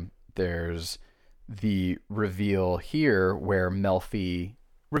 There's the reveal here where Melfi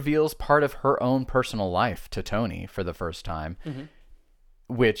reveals part of her own personal life to Tony for the first time,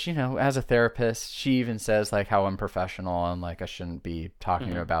 which, as a therapist, she even says, like, how unprofessional and, like, I shouldn't be talking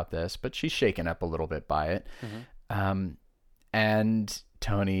to her about this, but she's shaken up a little bit by it. And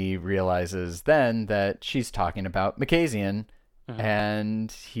Tony realizes then that she's talking about Makazian,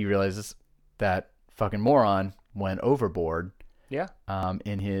 and he realizes that fucking moron went overboard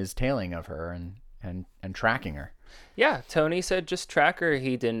in his tailing of her and tracking her. Yeah, Tony said just track her.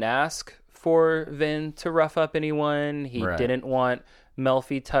 He didn't ask for Vin to rough up anyone. He didn't want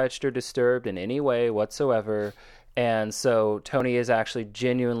Melfi touched or disturbed in any way whatsoever. And so Tony is actually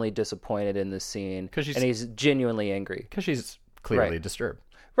genuinely disappointed in this scene, and he's genuinely angry. Because she's clearly disturbed.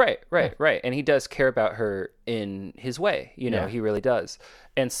 Right. And he does care about her in his way. He really does.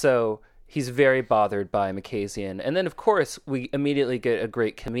 And so he's very bothered by Makazian. And then, of course, we immediately get a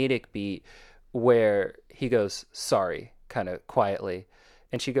great comedic beat where he goes, sorry, kind of quietly.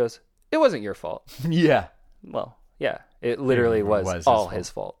 And she goes, it wasn't your fault. Yeah. Well, yeah, it literally was all his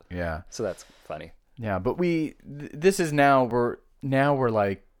fault. Yeah. So that's funny. Yeah, but this is we're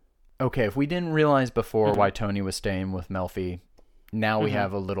like, okay, if we didn't realize before why Tony was staying with Melfi, now we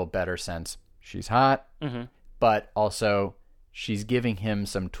have a little better sense. She's hot, but also she's giving him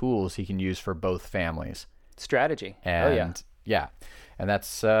some tools he can use for both families. Strategy. And and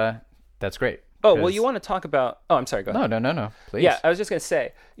that's great. Oh, well, you want to talk about... Oh, I'm sorry, go ahead. No, please. Yeah, I was just going to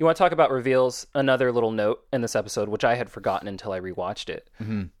say, you want to talk about reveals, another little note in this episode, which I had forgotten until I rewatched it.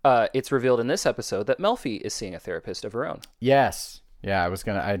 It's revealed in this episode that Melfi is seeing a therapist of her own. Yes. Yeah,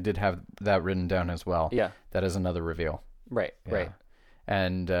 I did have that written down as well. Yeah. That is another reveal. Right.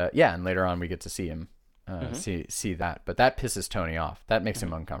 And and later on we get to see him, see that. But that pisses Tony off. That makes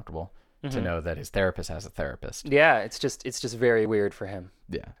him uncomfortable. To know that his therapist has a therapist. Yeah, it's just very weird for him.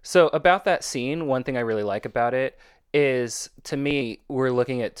 Yeah. So about that scene, one thing I really like about it is, to me, we're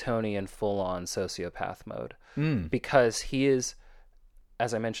looking at Tony in full-on sociopath mode. Because he is,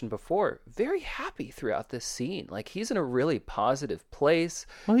 as I mentioned before, very happy throughout this scene. Like, he's in a really positive place.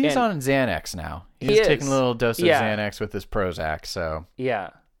 Well, he's on Xanax now. He's taking a little dose of Xanax with his Prozac, so... Yeah.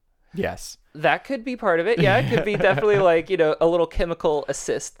 Yes. That could be part of it. Yeah, it could be definitely like, a little chemical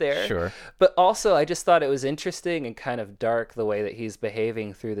assist there. Sure. But also, I just thought it was interesting and kind of dark the way that he's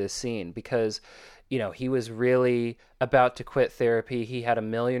behaving through this scene, because, he was really about to quit therapy. He had a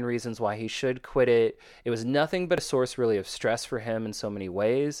million reasons why he should quit it. It was nothing but a source really of stress for him in so many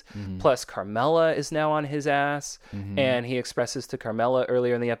ways. Plus, Carmela is now on his ass. And he expresses to Carmela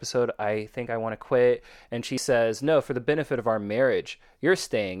earlier in the episode, I think I want to quit. And she says, no, for the benefit of our marriage, you're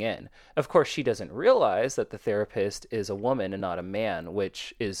staying in. Of course, she doesn't realize that the therapist is a woman and not a man,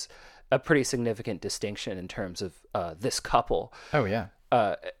 which is a pretty significant distinction in terms of this couple. Oh, yeah.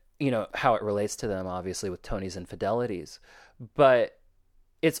 How it relates to them, obviously, with Tony's infidelities. But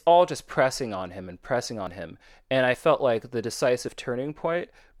it's all just pressing on him. And I felt like the decisive turning point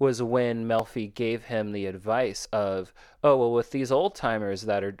was when Melfi gave him the advice of, oh, well, with these old timers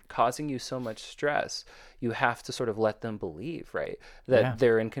that are causing you so much stress, you have to sort of let them believe, right? That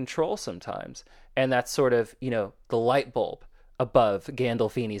they're in control sometimes. And that's sort of, the light bulb above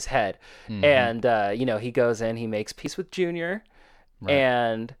Gandolfini's head. And, he goes in, he makes peace with Junior. Right.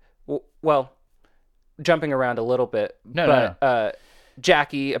 And, well, jumping around a little bit.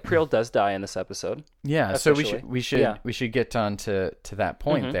 Jackie April does die in this episode. Yeah, officially. So we should get on to that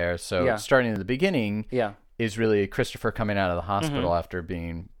point there. So starting at the beginning is really Christopher coming out of the hospital after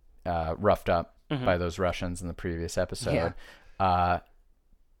being roughed up by those Russians in the previous episode.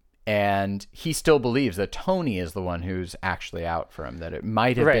 And he still believes that Tony is the one who's actually out for him, that it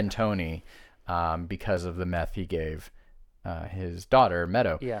might have been Tony because of the meth he gave his daughter,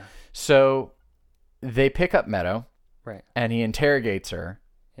 Meadow. Yeah. So they pick up Meadow. Right. And he interrogates her.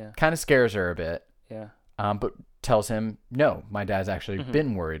 Yeah. Kind of scares her a bit. Yeah. But tells him, no, my dad's actually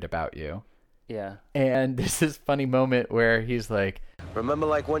been worried about you. Yeah. And there's this funny moment where he's like, remember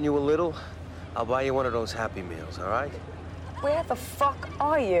like when you were little? I'll buy you one of those Happy Meals, all right? Where the fuck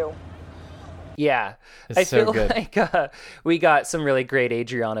are you? Yeah. I feel like we got some really great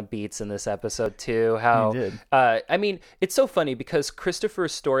Adriana beats in this episode too. How I mean, it's so funny because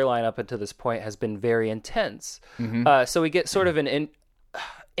Christopher's storyline up until this point has been very intense. So we get sort of an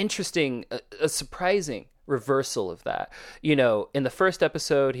interesting, a surprising reversal of that. You know, in the first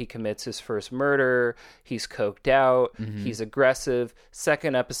episode, he commits his first murder. He's coked out. He's aggressive.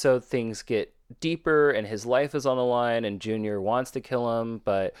 Second episode, things get deeper and his life is on the line and Junior wants to kill him,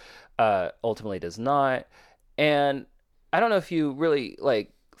 but ultimately does not. And I don't know if you really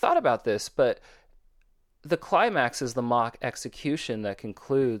thought about this, but the climax is the mock execution that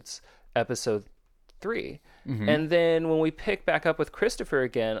concludes episode 3. And then when we pick back up with Christopher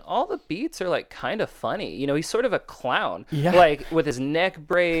again, all the beats are kind of funny. You know, he's sort of a clown, with his neck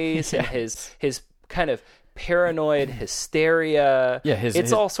brace and his kind of paranoid hysteria. Yeah,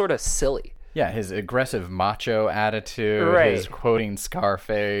 it's all sort of silly. Yeah, his aggressive macho attitude, his quoting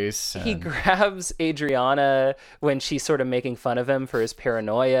Scarface. He grabs Adriana when she's sort of making fun of him for his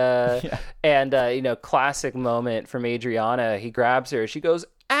paranoia. And, classic moment from Adriana, he grabs her, she goes,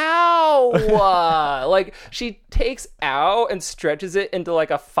 ow! She takes ow and stretches it into a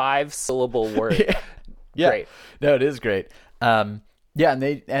 5-syllable word. Yeah. Great. No, it is great. And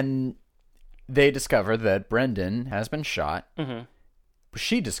they discover that Brendan has been shot.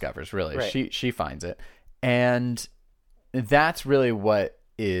 She discovers, really. Right. She finds it. And that's really what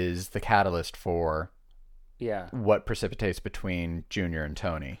is the catalyst for what precipitates between Junior and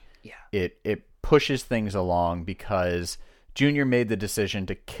Tony. Yeah. It pushes things along because Junior made the decision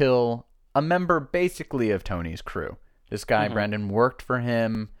to kill a member basically of Tony's crew. This guy, Brendan, worked for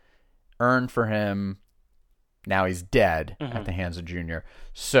him, earned for him. Now he's dead at the hands of Junior.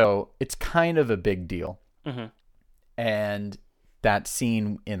 So it's kind of a big deal. And that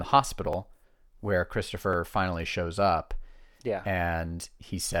scene in the hospital where Christopher finally shows up and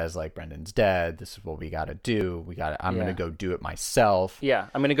he says Brendan's dead. This is what we got to do. I'm going to go do it myself. Yeah.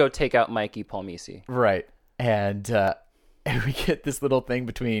 I'm going to go take out Mikey Palmisi. Right. And we get this little thing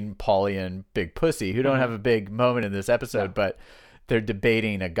between Paulie and Big Pussy, who don't have a big moment in this episode, but they're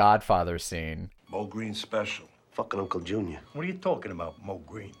debating a Godfather scene. Mo Green special. Fucking Uncle Junior. What are you talking about, Mo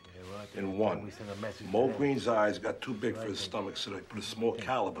Green? In one, Mo Green's eyes got too big for his stomach, so they put a small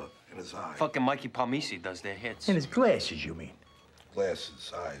caliber in his eye. Fucking Mikey Palmisi does their hits. In his glasses, you mean?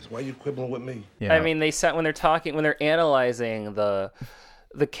 Glasses, eyes. Why are you quibbling with me? Yeah. I mean, when they're analyzing the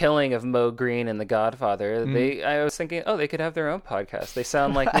killing of Mo Green and The Godfather, I was thinking, they could have their own podcast. They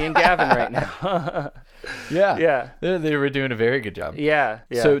sound like me and Gavin right now. Yeah. They were doing a very good job. Yeah.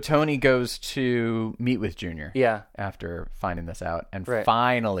 So Tony goes to meet with Junior. Yeah. After finding this out, and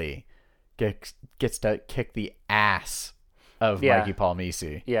finally gets to kick the ass of Mikey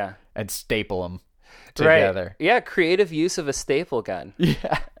Palmisi. Yeah. And staple him together. Right. Yeah. Creative use of a staple gun.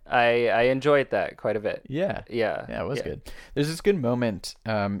 Yeah. I enjoyed that quite a bit. Yeah, it was good. There's this good moment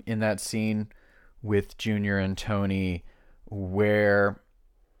in that scene with Junior and Tony where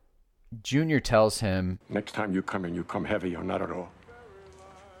Junior tells him, next time you come in, you come heavy or not at all.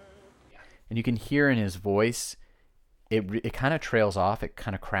 And you can hear in his voice, it kind of trails off, it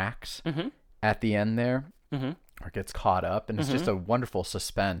kind of cracks at the end there, or gets caught up, and it's just a wonderful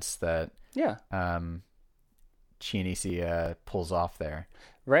suspense that Chinisi pulls off there.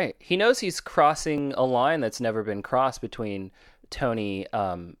 Right. He knows he's crossing a line that's never been crossed between Tony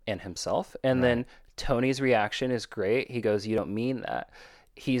and himself. And then Tony's reaction is great. He goes, "You don't mean that."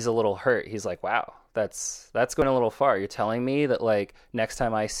 He's a little hurt. He's like, "Wow, that's going a little far. You're telling me that next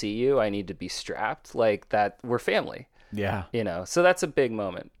time I see you, I need to be strapped, that we're family." Yeah. So that's a big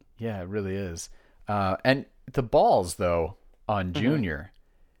moment. Yeah, it really is. And the balls though on Junior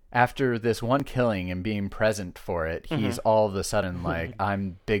after this one killing and being present for it, he's all of a sudden like,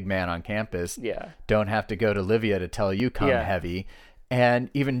 I'm big man on campus. Yeah. Don't have to go to Livia to tell you come heavy. And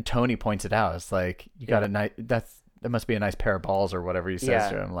even Tony points it out. It's like, you got a nice, that must be a nice pair of balls or whatever he says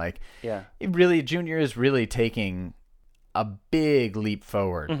to him. Like, Junior is really taking a big leap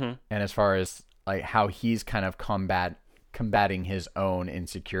forward. And as far as like how he's kind of combating his own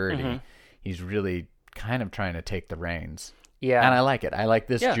insecurity, he's really kind of trying to take the reins. Yeah. And I like it. I like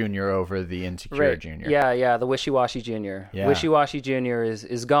this Junior over the insecure Junior. Yeah, the wishy-washy Junior. Yeah. Wishy-washy Junior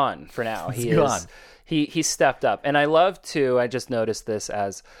is gone for now. He's gone. He stepped up. And I love, too, I just noticed this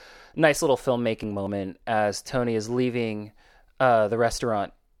as a nice little filmmaking moment as Tony is leaving the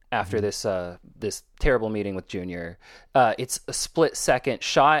restaurant after this terrible meeting with Junior. It's a split-second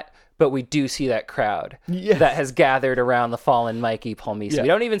shot, but we do see that crowd that has gathered around the fallen Mikey Palmisi. We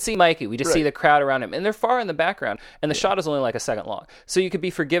don't even see Mikey. We just see the crowd around him. And they're far in the background. And the shot is only like a second long. So you could be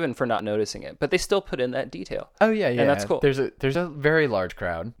forgiven for not noticing it. But they still put in that detail. Oh, yeah. And that's cool. There's a very large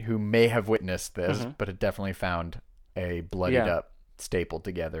crowd who may have witnessed this, but it definitely found a bloodied up, stapled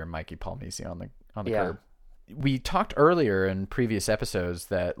together Mikey Palmisi on the curb. We talked earlier in previous episodes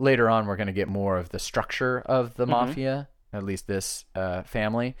that later on we're going to get more of the structure of the mafia, at least this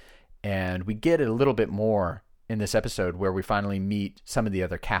family. And we get it a little bit more in this episode where we finally meet some of the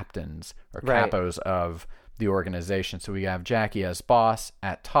other captains or capos of the organization. So we have Jackie as boss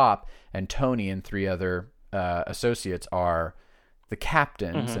at top, and Tony and 3 other associates are the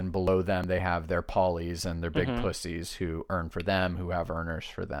captains. And below them, they have their pollies and their big pussies who earn for them, who have earners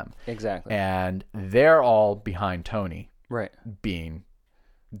for them. Exactly. And they're all behind Tony being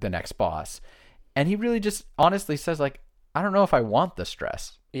the next boss. And he really just honestly says, like, I don't know if I want the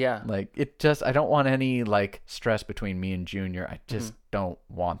stress. Yeah. Like, I don't want any, like, stress between me and Junior. I just don't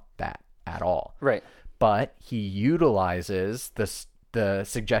want that at all. Right. But he utilizes the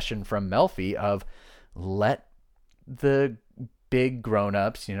suggestion from Melfi of let the big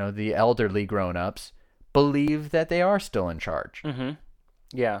grown-ups, the elderly grown-ups, believe that they are still in charge.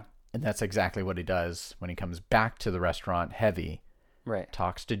 Yeah. And that's exactly what he does when he comes back to the restaurant heavy. Right.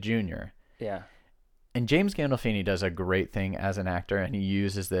 Talks to Junior. Yeah. And James Gandolfini does a great thing as an actor, and he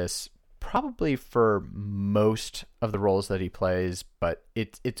uses this probably for most of the roles that he plays, but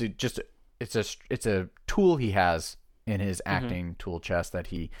it's a tool he has in his acting tool chest that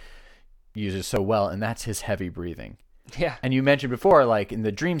he uses so well, and that's his heavy breathing. Yeah. And you mentioned before, like in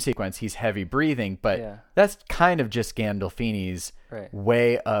the dream sequence, he's heavy breathing, but that's kind of just Gandolfini's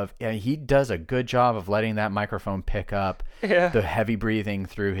way of, he does a good job of letting that microphone pick up the heavy breathing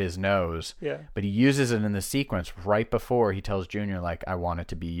through his nose. Yeah. But he uses it in the sequence right before he tells Junior, like, I want it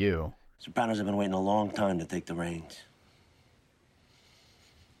to be you. Sopranos have been waiting a long time to take the reins.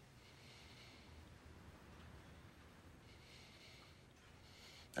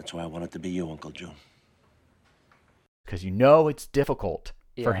 That's why I want it to be you, Uncle June. Because it's difficult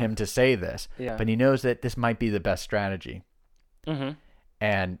for him to say this, but he knows that this might be the best strategy.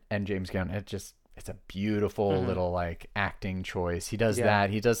 And James Gunn, it's a beautiful little like acting choice. He does that.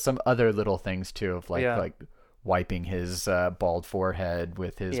 He does some other little things too, of like wiping his bald forehead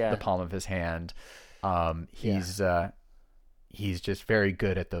with the palm of his hand. He's just very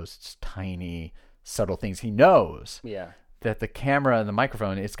good at those tiny, subtle things. He knows that the camera and the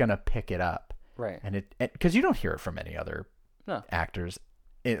microphone is going to pick it up. Right. And because you don't hear it from any other actors,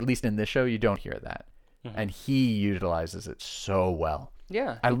 at least in this show, you don't hear that. And he utilizes it so well.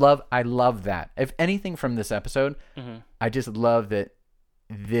 Yeah. I love that. If anything from this episode, I just love that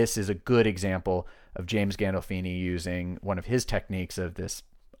this is a good example of James Gandolfini using one of his techniques of this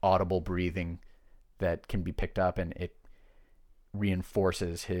audible breathing that can be picked up, and it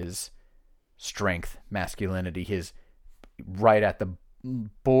reinforces his strength, masculinity, his right at the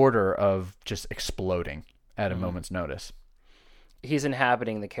border of just exploding at a moment's notice. He's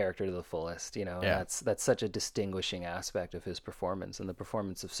inhabiting the character to the fullest, That's such a distinguishing aspect of his performance and the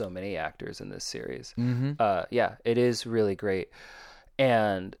performance of so many actors in this series. It is really great.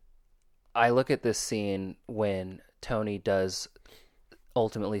 And I look at this scene when Tony does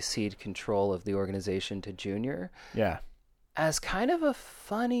ultimately cede control of the organization to Junior as kind of a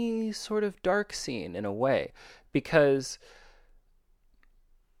funny sort of dark scene in a way, because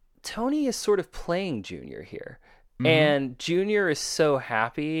Tony is sort of playing Junior here. And Junior is so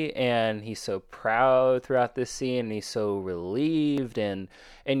happy and he's so proud throughout this scene, and he's so relieved, and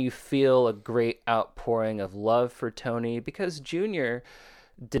you feel a great outpouring of love for Tony, because Junior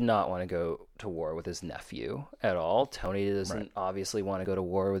did not want to go to war with his nephew at all. Tony doesn't obviously want to go to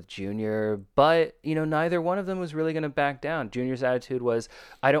war with Junior, but neither one of them was really going to back down. Junior's attitude was,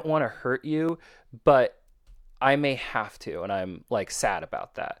 I don't want to hurt you, but I may have to, and I'm like sad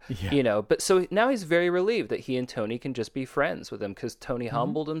about that, Yeah. you know. But so now he's very relieved that he and Tony can just be friends with him, because Tony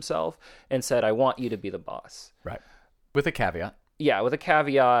humbled himself and said, I want you to be the boss. Right. With a caveat. Yeah, with a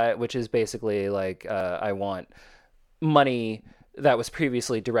caveat, which is basically like, I want money that was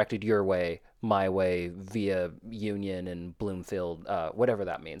previously directed your way, my way, via Union and Bloomfield, whatever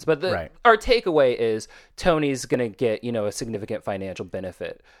that means. But our takeaway is Tony's going to get, you know, a significant financial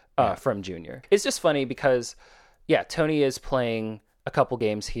benefit from Junior. It's just funny because, yeah, Tony is playing a couple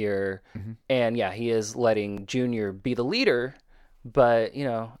games here, and yeah, he is letting Junior be the leader. But, you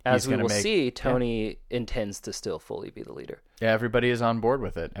know, as we will see, Tony intends to still fully be the leader. Yeah, everybody is on board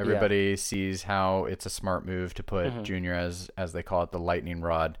with it. Everybody sees how it's a smart move to put Junior, as they call it, the lightning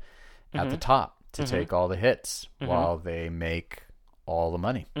rod at the top to take all the hits while they make all the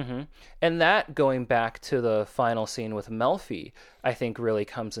money. And that, going back to the final scene with Melfi, I think really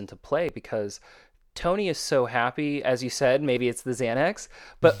comes into play, because Tony is so happy, as you said, maybe it's the Xanax,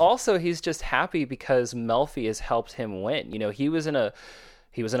 but also he's just happy because Melfi has helped him win. You know, he was in a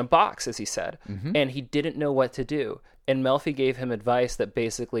box, as he said, and he didn't know what to do. And Melfi gave him advice that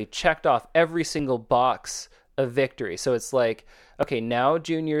basically checked off every single box of victory. So it's like, okay, now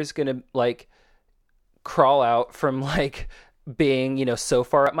Junior's going to like crawl out from like being, you know, so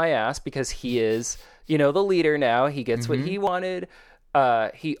far up my ass, because he is, you know, the leader now. He gets what he wanted.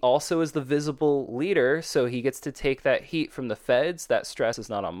 He also is the visible leader, so he gets to take that heat from the feds. That stress is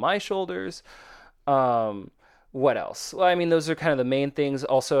not on my shoulders. What else? Well, I mean, those are kind of the main things.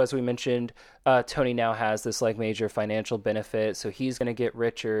 Also, as we mentioned, Tony now has this like major financial benefit, so he's going to get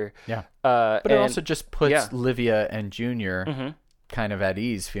richer. Yeah. But it also just puts Livia and Junior kind of at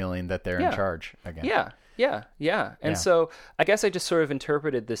ease, feeling that they're in charge again. Yeah. And so I guess I just sort of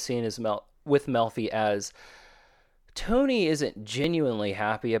interpreted this scene as with Melfi as Tony isn't genuinely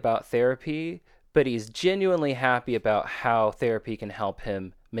happy about therapy, but he's genuinely happy about how therapy can help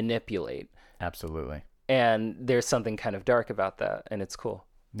him manipulate. Absolutely. And there's something kind of dark about that, and it's cool.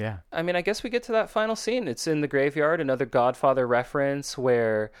 Yeah. I mean, I guess we get to that final scene. It's in the graveyard, another Godfather reference,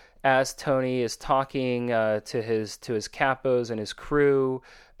 where as Tony is talking to his capos and his crew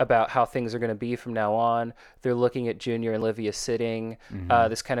about how things are going to be from now on, they're looking at Junior and Livia sitting.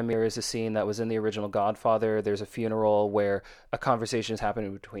 This kind of mirrors a scene that was in the original Godfather. There's a funeral where a conversation is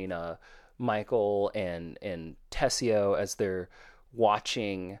happening between Michael and Tessio as they're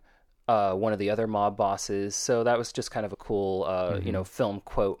watching one of the other mob bosses. So that was just kind of a cool, you know, film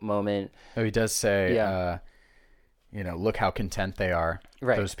quote moment. Oh, he does say, you know, look how content they are.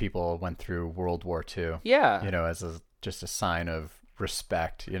 Right. Those people went through World War II. Yeah. You know, as just a sign of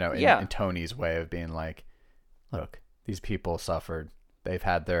respect, you know, in Tony's way of being like, look, these people suffered. They've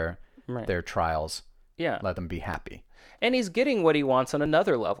had their trials. Yeah. Let them be happy. And he's getting what he wants on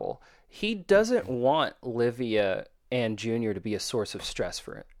another level. He doesn't want Livia and Junior to be a source of stress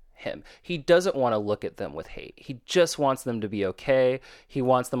for him. He doesn't want to look at them with hate. He just wants them to be okay. He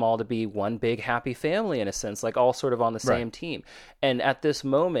wants them all to be one big happy family, in a sense, like all sort of on the same team. And at this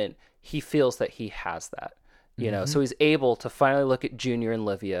moment, he feels that he has that, you know, so he's able to finally look at Junior and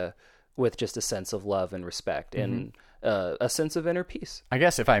Livia with just a sense of love and respect and a sense of inner peace. I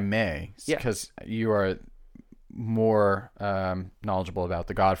guess if I may, because you are more knowledgeable about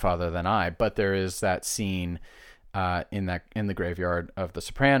The Godfather than I, but there is that scene in the graveyard of The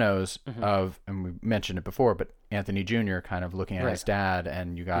Sopranos and we mentioned it before, but Anthony Jr. kind of looking at his dad,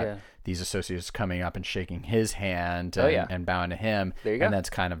 and you got these associates coming up and shaking his hand and bowing to him. There you go. And that's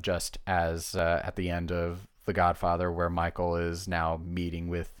kind of just as at the end of The Godfather, where Michael is now meeting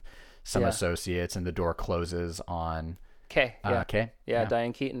with some associates and the door closes on Kay. Yeah.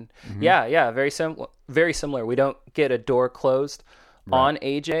 Diane Keaton. Yeah. Very similar. We don't get a door closed on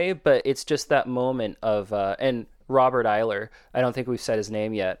AJ, but it's just that moment of and Robert Eiler, I don't think we've said his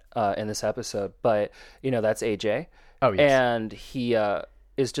name yet in this episode, but you know, that's AJ. Oh, yes. And he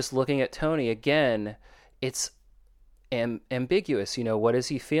is just looking at Tony again. It's ambiguous. You know, what is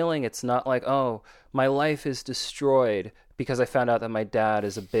he feeling? It's not like, oh, my life is destroyed because I found out that my dad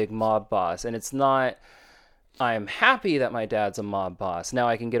is a big mob boss. And it's not, I'm happy that my dad's a mob boss. Now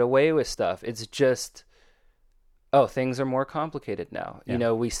I can get away with stuff. It's just, oh, things are more complicated now. You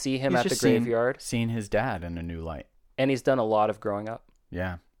know, we see him at the graveyard. Seeing his dad in a new light. And he's done a lot of growing up.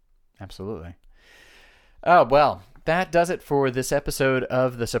 Yeah, absolutely. Oh, well, that does it for this episode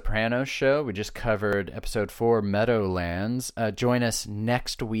of The Sopranos Show. We just covered episode 4, Meadowlands. Join us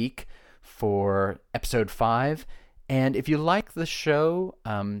next week for episode 5. And if you like the show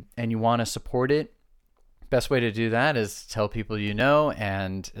and you want to support it, best way to do that is tell people you know,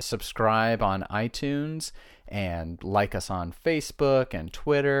 and subscribe on iTunes, and like us on Facebook and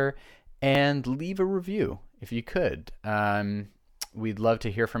Twitter, and leave a review. if you could. We'd love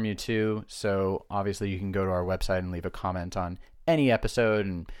to hear from you too. So obviously you can go to our website and leave a comment on any episode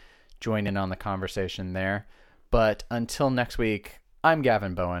and join in on the conversation there. But until next week, I'm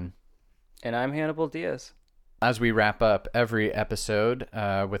Gavin Bowen. And I'm Hannibal Diaz. As we wrap up every episode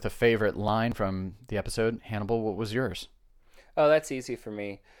with a favorite line from the episode, Hannibal, what was yours? Oh, that's easy for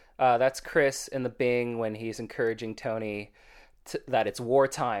me. That's Chris in the Bing when he's encouraging Tony that it's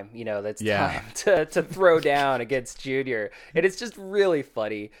wartime, that's time to throw down against Junior. And it's just really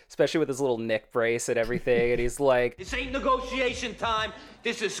funny, especially with his little neck brace and everything. And he's like, "This ain't negotiation time.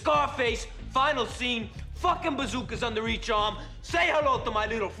 This is Scarface, final scene, fucking bazookas under each arm. Say hello to my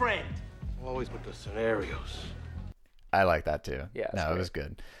little friend." Always with the scenarios. I like that too. Yeah, no, it was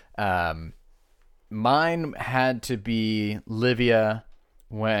good. Mine had to be Livia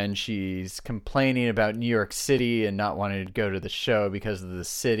when she's complaining about New York City and not wanting to go to the show because of the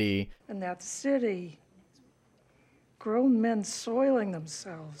city. And that city, grown men soiling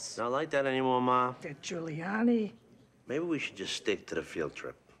themselves. Not like that anymore, Ma. That Giuliani. Maybe we should just stick to the field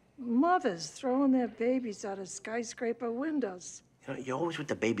trip. Mothers throwing their babies out of skyscraper windows. You're always with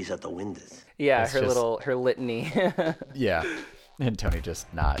the babies out the windows. Yeah, It's her litany. Yeah. And Tony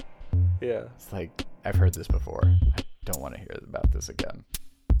just not. Yeah. It's like, I've heard this before. I don't want to hear about this again.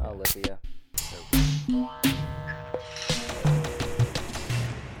 Olivia.